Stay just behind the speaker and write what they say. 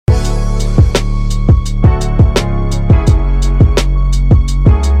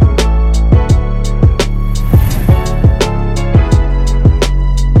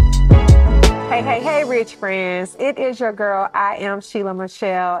friends. It is your girl. I am Sheila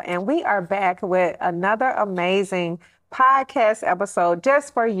Michelle, and we are back with another amazing podcast episode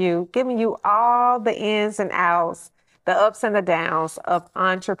just for you, giving you all the ins and outs, the ups and the downs of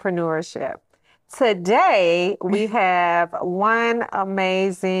entrepreneurship. Today, we have one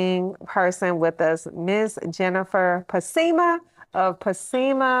amazing person with us, Miss Jennifer Pessima of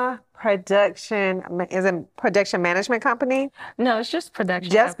Pessima Production. Is it Production Management Company? No, it's just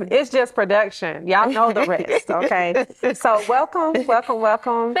production company. It's just production. Y'all know the rest, okay? So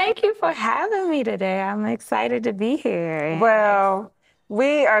welcome. Thank you for having me today. I'm excited to be here. Well,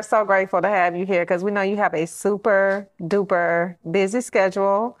 we are so grateful to have you here because we know you have a super duper busy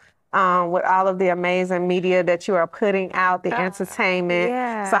schedule. With all of the amazing media that you are putting out, the entertainment.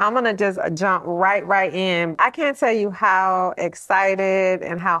 Yeah. So I'm going to just jump right in. I can't tell you how excited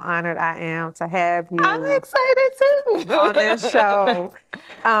and how honored I am to have you. I'm excited too. On this show.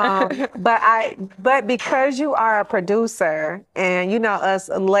 But because you are a producer and you know us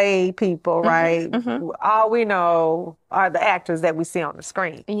lay people, right? All we know are the actors that we see on the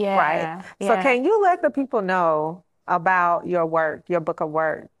screen, right? So can you let the people know about your work, your book of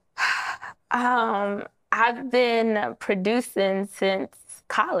work? I've been producing since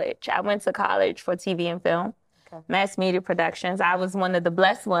college. I went to college for TV and film, mass media productions. I was one of the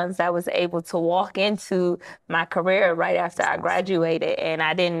blessed ones that was able to walk into my career right after I graduated. And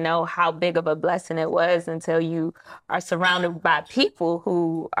I didn't know how big of a blessing it was until you are surrounded by people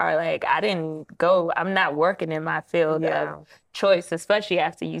who are like, I'm not working in my field of choice, especially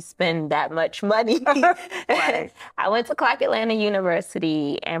after you spend that much money. Right. I went to Clark Atlanta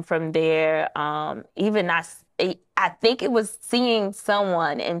University, and from there, I think it was seeing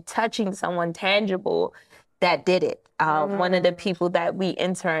someone and touching someone tangible that did it. One of the people that we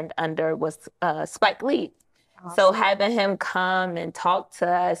interned under was Spike Lee. Awesome. So having him come and talk to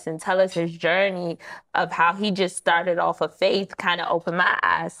us and tell us his journey of how he just started off of faith kind of opened my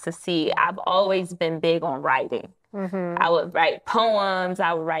eyes to see I've always been big on writing. I would write poems,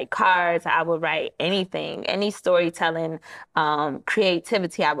 I would write cards, I would write anything, any storytelling,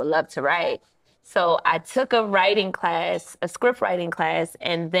 creativity I would love to write. So I took a script writing class,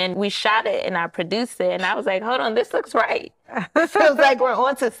 and then we shot it and I produced it. And I was like, hold on, this looks right. It feels like we're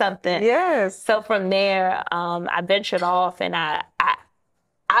onto something. Yes. So from there, I ventured off, and I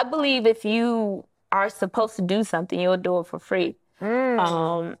believe if you are supposed to do something, you'll do it for free.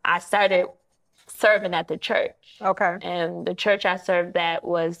 I started serving at the church. Okay. And the church I served at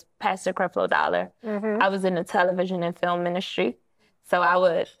was Pastor Creflo Dollar. I was in the television and film ministry. So I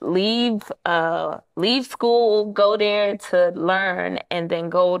would leave school, go there to learn, and then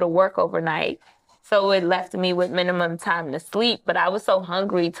go to work overnight. So it left me with minimum time to sleep, but I was so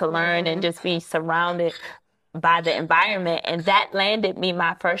hungry to learn and just be surrounded by the environment. And that landed me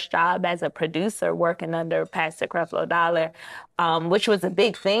my first job as a producer working under Pastor Creflo Dollar, which was a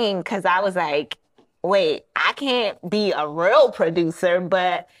big thing because I was like, wait, I can't be a real producer,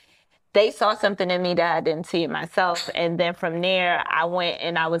 but they saw something in me that I didn't see in myself. And then from there, I went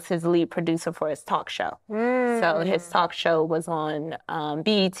and I was his lead producer for his talk show. So his talk show was on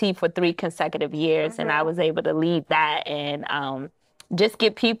BET for 3 consecutive years, and I was able to lead that and just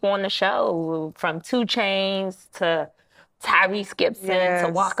get people on the show from 2 Chainz to Tyrese Gibson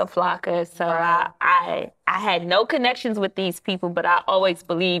to Waka Flocka. So I had no connections with these people, but I always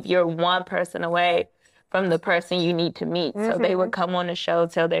believe you're one person away from the person you need to meet. So they would come on the show,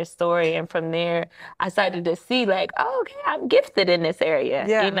 tell their story. And from there, I started to see like, oh, okay, I'm gifted in this area.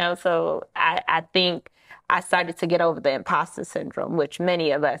 You know, so I think I started to get over the imposter syndrome, which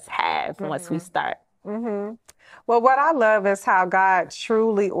many of us have once we start. Well, what I love is how God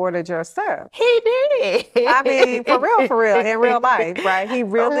truly ordered your steps. He did. I mean, for real, in real life, right? He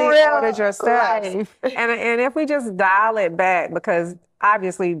really ordered your steps. And if we just dial it back, because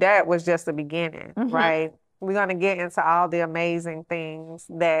obviously that was just the beginning, right? We're going to get into all the amazing things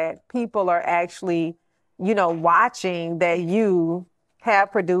that people are actually, watching that you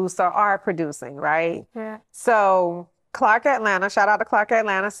have produced or are producing, right? Yeah. So Clark Atlanta, shout out to Clark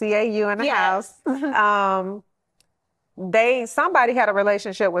Atlanta, CAU in the house. Somebody had a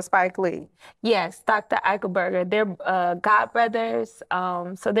relationship with Spike Lee. Yes, Dr. Eichelberger. They're godbrothers.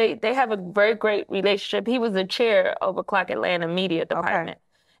 So they have a very great relationship. He was the chair over Clark Atlanta Media Department.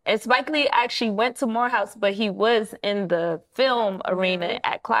 And Spike Lee actually went to Morehouse, but he was in the film arena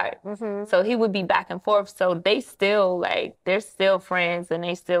at Clark. So he would be back and forth. So they're still friends and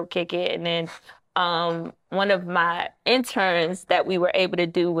they still kick it. And then one of my interns that we were able to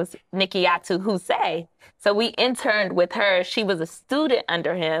do was Nikiatu Hussein. So we interned with her. She was a student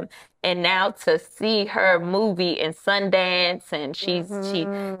under him. And now to see her movie in Sundance, and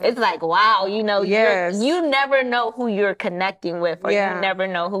it's like, wow, Yes. you never know who you're connecting with, or Yeah. you never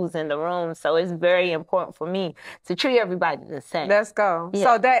know who's in the room. So it's very important for me to treat everybody the same. Let's go. Yeah.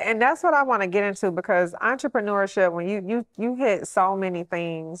 So that's what I want to get into, because entrepreneurship, when you hit so many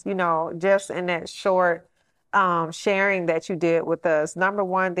things, just in that short sharing that you did with us. Number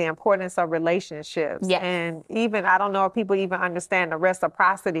one, the importance of relationships. Yes. And even, I don't know if people even understand the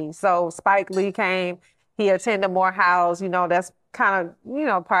reciprocity. So Spike Lee came, he attended Morehouse, that's kind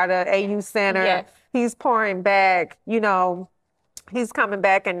of, part of AU Center. Yes. He's pouring back, he's coming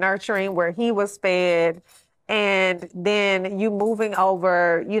back and nurturing where he was fed. And then you moving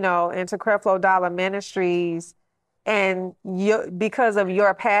over, into Creflo Dollar Ministries, and because of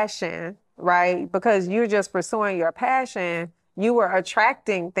your passion, right? Because you're just pursuing your passion, you were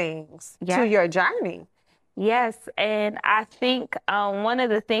attracting things to your journey. Yes, and I think one of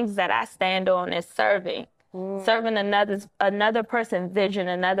the things that I stand on is serving. Serving another person's vision,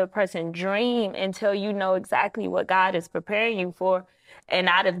 another person's dream, until you know exactly what God is preparing you for. And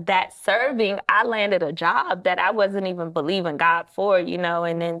out of that serving, I landed a job that I wasn't even believing God for,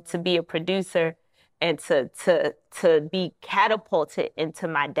 and then to be a producer and to be catapulted into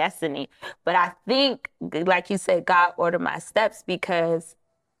my destiny. But I think, like you said, God ordered my steps, because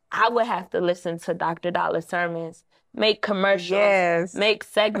I would have to listen to Dr. Dollar sermons, make commercials, make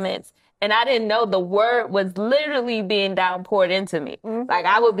segments. And I didn't know the word was literally being downpoured into me. Like,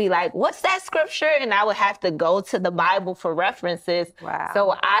 I would be like, what's that scripture? And I would have to go to the Bible for references. Wow.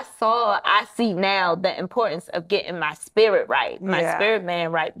 So I see now the importance of getting my spirit right, my spirit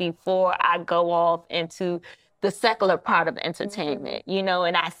man right, before I go off into the secular part of entertainment,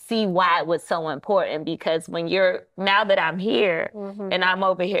 and I see why it was so important, because now that I'm here and I'm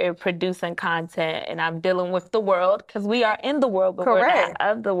over here producing content and I'm dealing with the world, because we are in the world, but we're not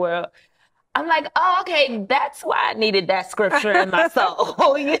of the world. I'm like, oh, okay, that's why I needed that scripture in my soul.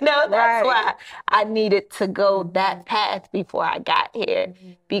 That's why I needed to go that path before I got here,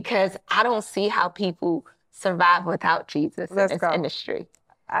 because I don't see how people survive without Jesus in this industry.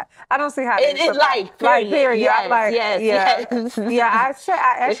 I don't see how it's like period. Yes. I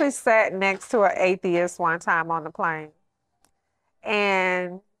actually sat next to an atheist one time on the plane,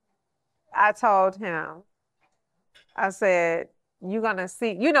 and I told him, I said, you're gonna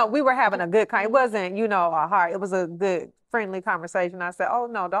see, we were having a good it wasn't, a hard, it was a good friendly conversation. I said, oh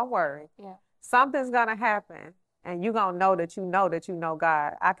no, don't worry. Something's gonna happen, and you're gonna know that you know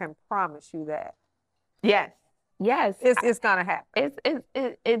God. I can promise you that. Yes, it's gonna happen.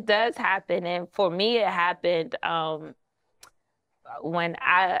 It does happen, and for me, it happened when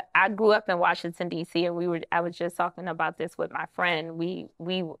I grew up in Washington D.C. and I was just talking about this with my friend.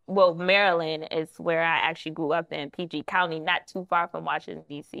 Maryland is where I actually grew up in, PG County, not too far from Washington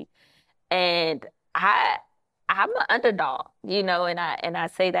D.C. And I'm an underdog, and I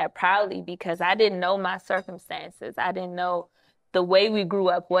say that proudly, because I didn't know my circumstances. I didn't know the way we grew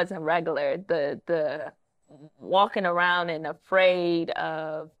up wasn't regular. The walking around and afraid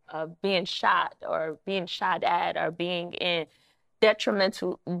of being shot or being shot at or being in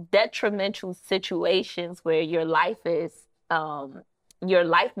detrimental situations where your life may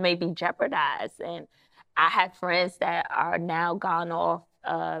be jeopardized. And I have friends that are now gone off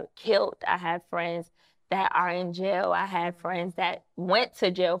killed. I have friends that are in jail. I have friends that went to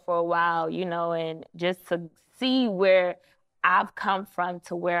jail for a while, and just to see where I've come from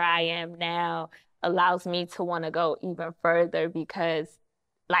to where I am now allows me to want to go even further, because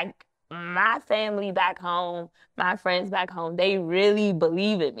like my family back home, my friends back home, they really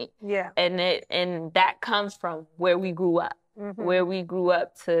believe in me. And that comes from where we grew up,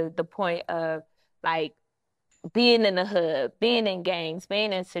 to the point of like being in the hood, being in gangs,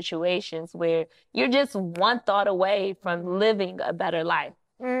 being in situations where you're just one thought away from living a better life.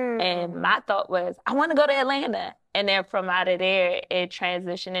 And my thought was, I want to go to Atlanta. And then from out of there, it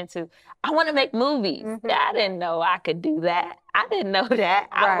transitioned into, I want to make movies. I didn't know I could do that. I didn't know that.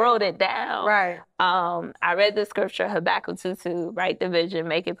 I wrote it down. I read the scripture, Habakkuk 2:2, write the vision,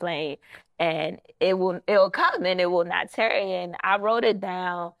 make it plain, and it'll come and it will not tarry. And I wrote it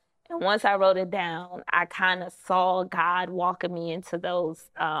down. And once I wrote it down, I kind of saw God walking me into those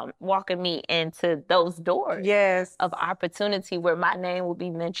doors of opportunity where my name will be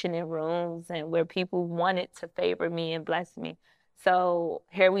mentioned in rooms and where people wanted to favor me and bless me. So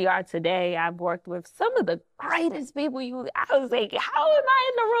here we are today. I've worked with some of the greatest people. I was like, how am I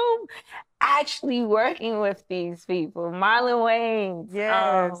in the room actually working with these people? Marlon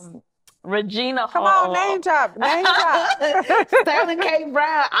Wayans, Regina Come on, Hall. name drop, name drop. Sterling K.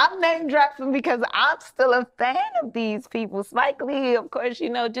 Brown. I'm name dropping because I'm still a fan of these people. Spike Lee, of course,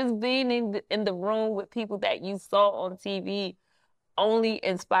 just being in the room with people that you saw on TV only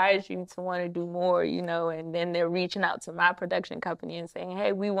inspires you to want to do more, and then they're reaching out to my production company and saying,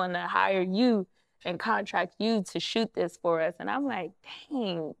 hey, we want to hire you and contract you to shoot this for us. And I'm like,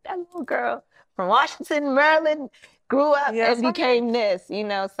 dang, that little girl from Washington, Maryland, grew up and became this,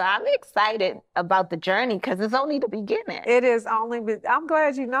 So I'm excited about the journey because it's only the beginning. It is only, I'm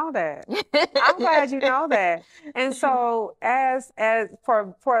glad you know that. I'm glad you know that. And so as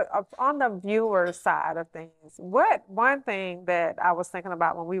for on the viewer side of things, what one thing that I was thinking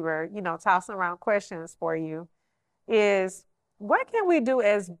about when we were, tossing around questions for you is what can we do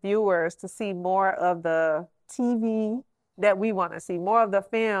as viewers to see more of the TV that we want to see, more of the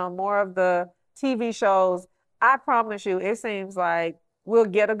film, more of the TV shows? I promise you, it seems like we'll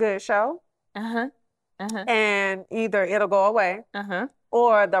get a good show and either it'll go away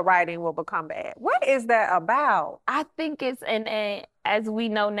or the writing will become bad. What is that about? I think it's, and as we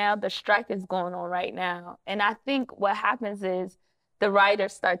know now, the strike is going on right now. And I think what happens is the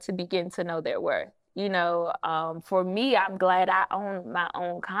writers start to begin to know their worth. For me, I'm glad I own my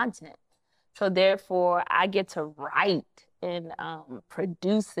own content. So therefore, I get to write and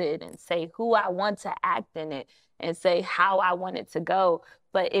produce it and say who I want to act in it and say how I want it to go.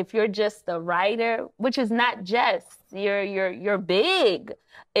 But if you're just a writer, which is not just you're big,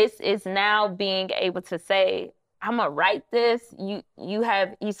 it's now being able to say, I'm gonna write this. You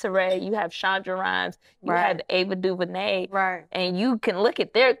have Issa Rae, you have Shonda Rhimes, you have Ava DuVernay, and you can look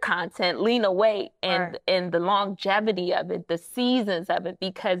at their content, Lena Waithe, and the longevity of it, the seasons of it,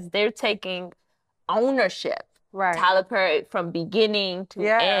 because they're taking ownership. Tyler Perry, from beginning to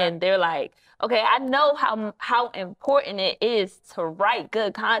end, they're like, okay, I know how important it is to write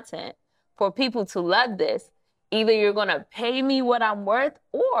good content for people to love this. Either you're going to pay me what I'm worth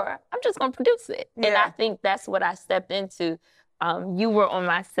or I'm just going to produce it. And I think that's what I stepped into. You were on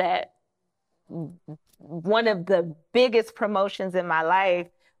my set. One of the biggest promotions in my life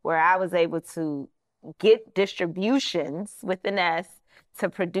where I was able to get distributions with an S to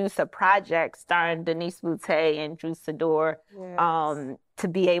produce a project starring Denise Boutte and Drew Sidor, to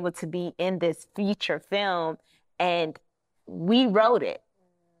be able to be in this feature film. And we wrote it.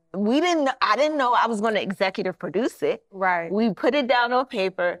 I didn't know I was going to executive produce it. We put it down on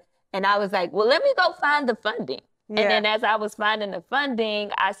paper and I was like, well, let me go find the funding. And then as I was finding the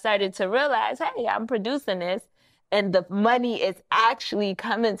funding, I started to realize, hey, I'm producing this and the money is actually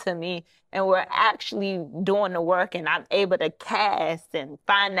coming to me and we're actually doing the work and I'm able to cast and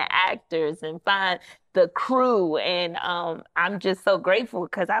find the actors and find the crew. And I'm just so grateful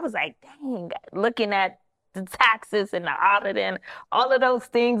because I was like, dang, looking at the taxes and the audit and all of those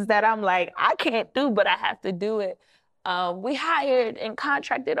things that I'm like, I can't do, but I have to do it. We hired and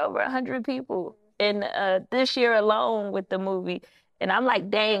contracted over 100 people in this year alone with the movie. And I'm like,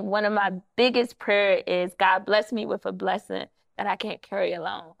 dang, one of my biggest prayer is God bless me with a blessing that I can't carry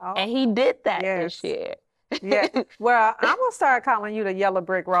alone. And he did that this year. Well, I'm going to start calling you the Yellow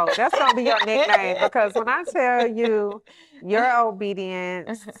Brick Road. That's going to be your nickname because when I tell you your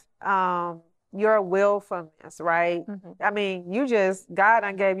obedience, your willfulness, right? I mean, God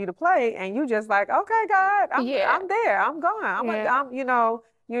done gave you the play and you just like, okay, God, I'm there. I'm going.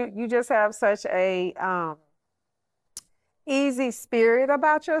 You just have such a easy spirit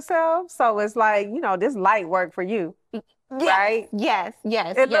about yourself. So it's like, this light work for you. Right? Yes.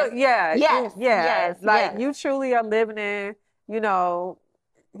 Like you truly are living in,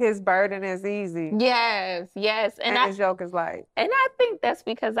 his burden is easy. Yes. And his yoke is light. And I think that's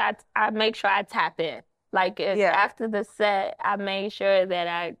because I make sure I tap in. Like after the set, I made sure that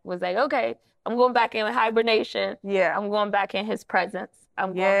I was like, okay, I'm going back in hibernation. I'm going back in his presence.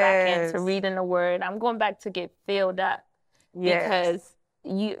 I'm going back into reading the word. I'm going back to get filled up. Because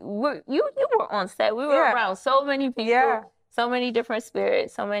you were on set. We were around so many people, so many different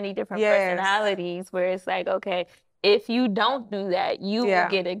spirits, so many different personalities where it's like, okay, if you don't do that, you will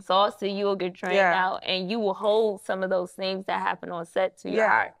get exhausted, you will get drained out, and you will hold some of those things that happen on set to your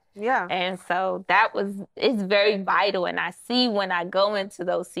heart. And so it's very vital. And I see when I go into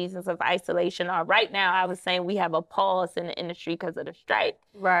those seasons of isolation, or right now I was saying we have a pause in the industry because of the strike.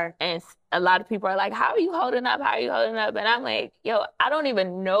 And a lot of people are like, how are you holding up? How are you holding up? And I'm like, I don't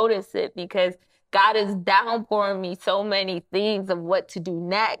even notice it because God is downpouring me so many things of what to do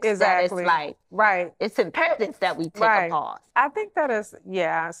next. That it's like, it's imperative that we take a pause. I think that is,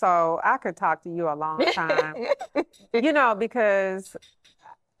 so I could talk to you a long time, because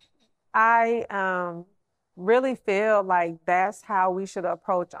I really feel like that's how we should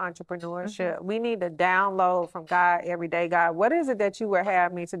approach entrepreneurship. We need to download from God every day. God, what is it that you would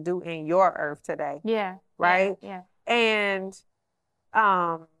have me to do in your earth today? Yeah. Right? Yeah. And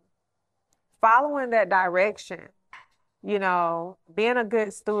following that direction, being a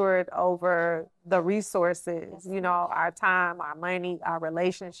good steward over the resources, our time, our money, our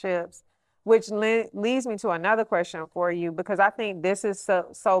relationships, which leads me to another question for you, because I think this is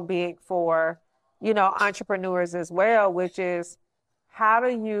so big for, entrepreneurs as well, which is, how do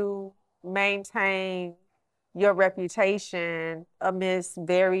you maintain your reputation amidst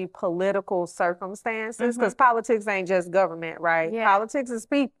very political circumstances? Because politics ain't just government, right? Yeah. Politics is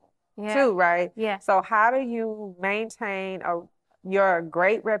people too, right? Yeah. So how do you maintain your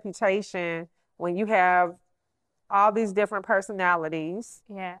great reputation when you have all these different personalities?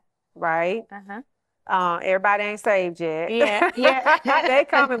 Yeah. Right? Everybody ain't saved yet. Yeah. They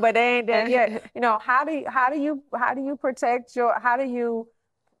coming, but they ain't there yet. How do you protect how do you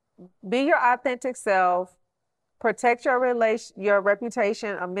be your authentic self, protect your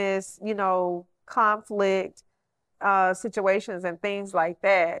reputation amidst, conflict, situations and things like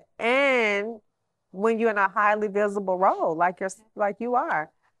that, and when you're in a highly visible role like you are?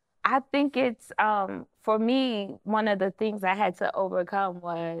 I think it's for me, one of the things I had to overcome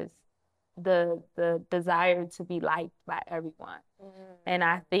was the desire to be liked by everyone. And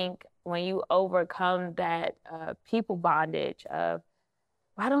I think when you overcome that people bondage of,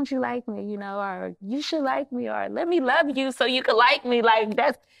 why don't you like me, or you should like me, or let me love you so you can like me, like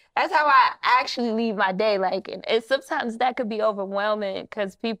that's how I actually leave my day. Like, and sometimes that could be overwhelming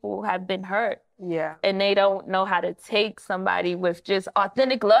because people have been hurt. Yeah. And they don't know how to take somebody with just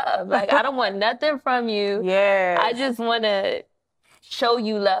authentic love. Like, I don't want nothing from you. Yeah. I just want to show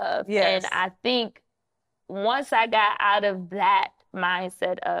you love. Yes. And I think once I got out of that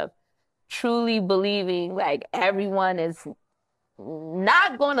mindset of truly believing like everyone is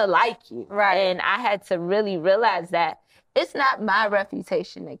not going to like you. Right. And I had to really realize that it's not my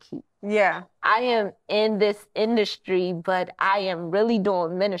reputation to keep. Yeah. I am in this industry, but I am really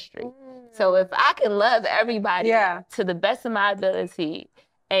doing ministry. So if I can love everybody to the best of my ability,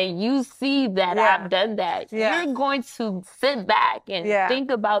 and you see that I've done that, you're going to sit back and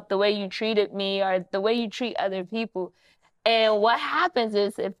think about the way you treated me or the way you treat other people. And what happens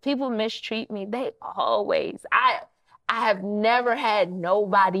is, if people mistreat me, they always, I have never had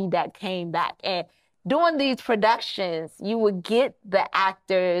nobody that came back. And doing these productions, you would get the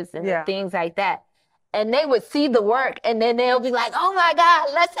actors and the things like that. And they would see the work, and then they'll be like, oh my God,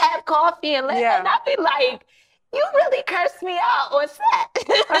 let's have coffee. And I'll be like, you really cursed me out on set.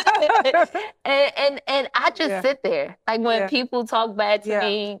 and I just sit there. Like, when people talk bad to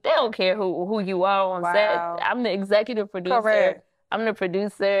me, they don't care who you are on set. I'm the executive producer. Correct. I'm the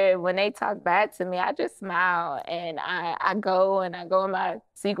producer. When they talk bad to me, I just smile, and I go in my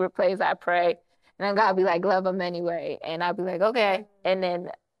secret place, I pray. And then God be like, love them anyway. And I'll be like, okay. And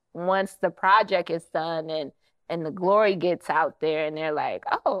then once the project is done and the glory gets out there, and they're like,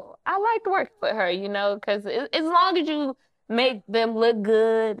 oh, I liked working with her, because as long as you make them look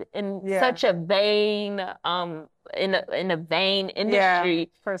good in such a vain, in a vain industry.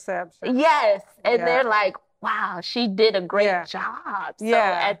 Perception. Yes. And they're like, wow, she did a great job. So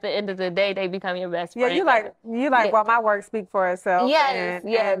at the end of the day, they become your best friend. Yeah, you like, well, my work speak for itself. Yes,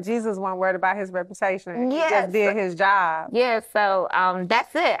 and Jesus wasn't worried about his reputation. He just did his job. Yeah, so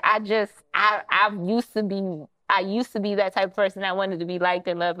that's it. I used to be that type of person that wanted to be liked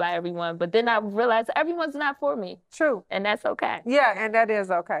and loved by everyone, but then I realized everyone's not for me. True. And that's okay. Yeah, and that is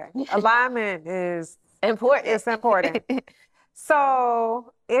okay. Alignment is important. It's important.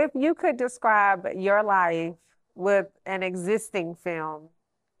 So, if you could describe your life with an existing film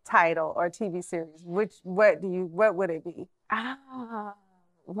title or TV series, what would it be?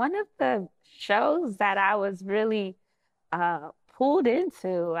 One of the shows that I was really pulled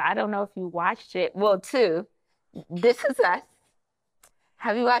into, I don't know if you watched it. Well, two. This Is Us.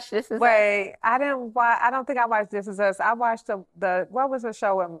 Have you watched This Is Us? Wait, I didn't watch. I don't think I watched This Is Us. I watched the what was the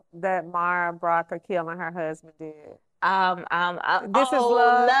show that Mara Brock Akil and her husband did? This Is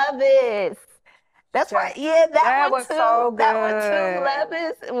Love. Love It. That's right. Yeah, that one was too. So good. That one too. Love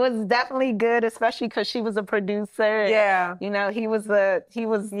It was definitely good, especially because she was a producer. Yeah. He was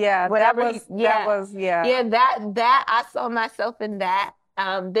whatever. Yeah. That I saw myself in that.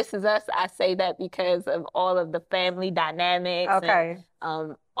 This Is Us. I say that because of all of the family dynamics. Okay.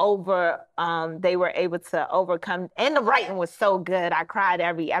 And, they were able to overcome, and the writing was so good. I cried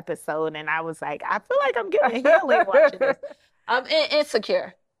every episode, and I was like, I feel like I'm getting healing watching this.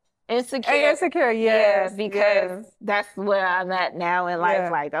 Insecure. Insecure. Insecure, Yeah, yes, because yes. that's where I'm at now in life. Yeah,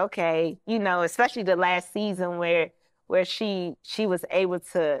 Like, okay, especially the last season where she was able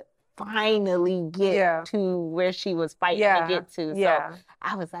to finally get yeah, to where she was fighting to yeah, get to. So yeah.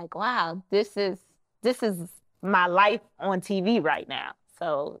 I was like, wow, this is my life on TV right now.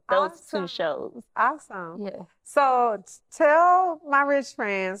 So those two Awesome. shows. Awesome. Yeah. So tell my rich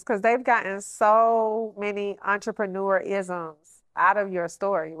friends, because they've gotten so many entrepreneur isms out of your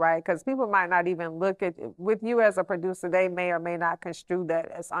story, right? Because people might not even look at with you as a producer, they may or may not construe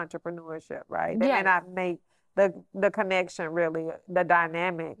that as entrepreneurship, right? They may Yes. not make the connection really, the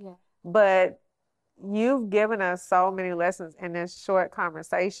dynamic. Yeah. But you've given us so many lessons in this short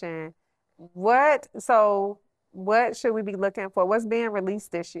conversation. What should we be looking for? What's being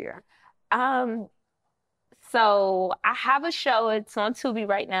released this year? Um, so I have a show. It's on Tubi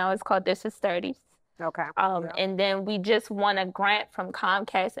right now. It's called This Is 30s. Okay. Yeah. And then we just won a grant from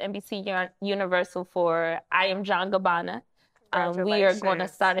Comcast, NBC Universal for I Am John Gabbana. We are going to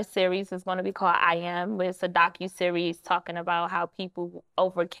Congratulations. start a series. It's going to be called I Am. It's a docu-series talking about how people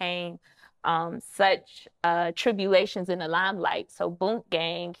overcame such tribulations in the limelight. So Boonk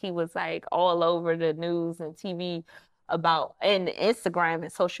Gang, he was like all over the news and TV and Instagram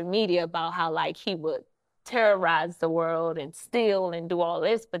and social media about how like he would terrorize the world and steal and do all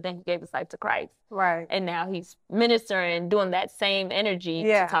this, but then he gave his life to Christ. Right. And now he's ministering, doing that same energy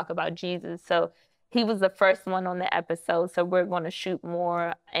to talk about Jesus. So he was the first one on the episode. So we're going to shoot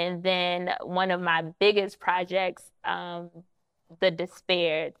more. And then one of my biggest projects, The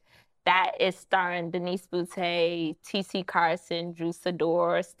Despaired, that is starring Denise Boutte, T.C. Carson, Drew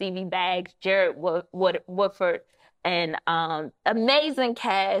Sidor, Stevie Baggs, Jared Woodford, and amazing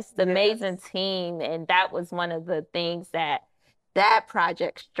cast, amazing team. And that was one of the things that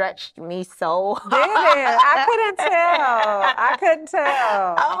project stretched me so hard. Did it? I couldn't tell. I couldn't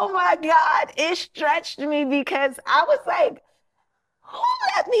tell. Oh my God. It stretched me because I was like, who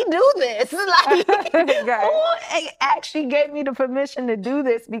let me do this? Like, who actually gave me the permission to do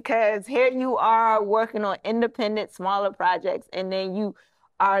this? Because here you are working on independent, smaller projects, and then you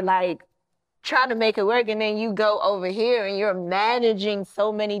are like trying to make it work, and then you go over here and you're managing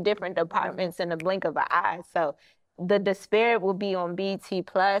so many different departments in the blink of an eye. So The Despair will be on BT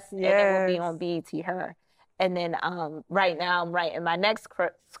Plus, and it will be on BET Her. And then right now I'm writing my next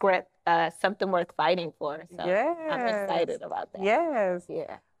script, Something Worth Fighting For. So I'm excited about that. Yes.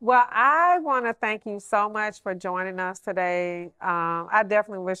 Yeah. Well, I want to thank you so much for joining us today. I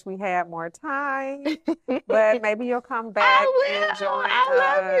definitely wish we had more time, but maybe you'll come back and join us. I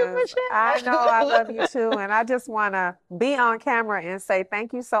love you, Michelle. I know I love you too, and I just want to be on camera and say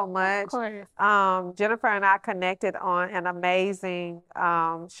thank you so much. Of course. Jennifer and I connected on an amazing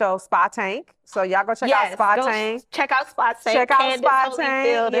show, Spa Tank. So y'all go check out Spa Tank. Check out Spa Tank. Check out Candace Spa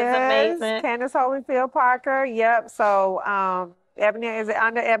Holyfield Tank. is amazing. Candace Holyfield Parker. Yep. So Ebony, is it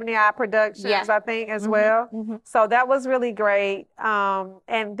under Ebony Eye Productions, I think, as well? Mm-hmm. So that was really great.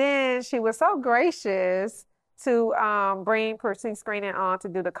 And then she was so gracious to bring Percy Screening on to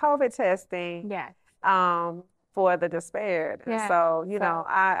do the COVID testing. Yes. For The Despaired. Yeah. So,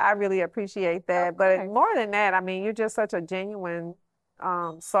 I really appreciate that. But more than that, I mean, you're just such a genuine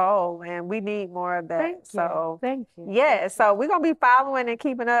soul, and we need more of that. Thank you. Yeah, so we're gonna be following and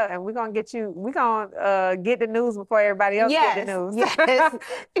keeping up, and we're gonna get the news before everybody else get the news. Yes.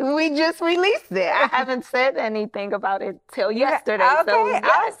 We just released it. I haven't said anything about it till yesterday. Okay, so yes.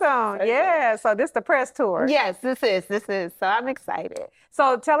 Awesome. Yeah. So this the press tour. Yes, this is. So I'm excited.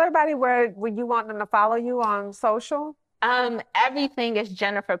 So tell everybody where you want them to follow you on social. Everything is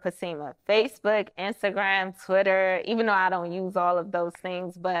Jennifer Pessima. Facebook, Instagram, Twitter, even though I don't use all of those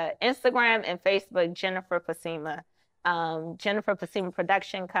things, but Instagram and Facebook, Jennifer Pessima. Jennifer Pessima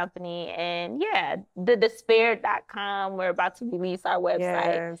Production Company, and thedespair.com. We're about to release our website.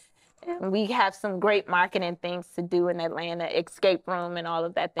 Yes. And we have some great marketing things to do in Atlanta, escape room and all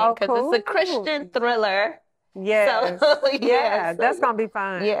of that thing, because cool. It's a Christian thriller. Yes. So, that's going to be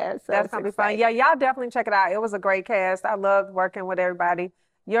fun. Yeah. So that's going to be fun. Yeah, y'all definitely check it out. It was a great cast. I loved working with everybody.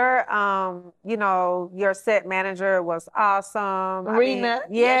 Your, your set manager was awesome. Rena.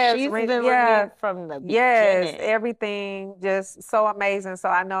 She's been with me from the beginning. Yes, everything just so amazing. So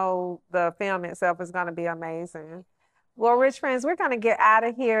I know the film itself is going to be amazing. Well, rich friends, we're going to get out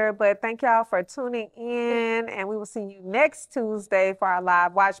of here, but thank y'all for tuning in, and we will see you next Tuesday for our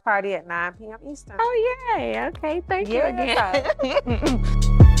live watch party at 9 p.m. Eastern. Oh, yay. Okay, thank you again.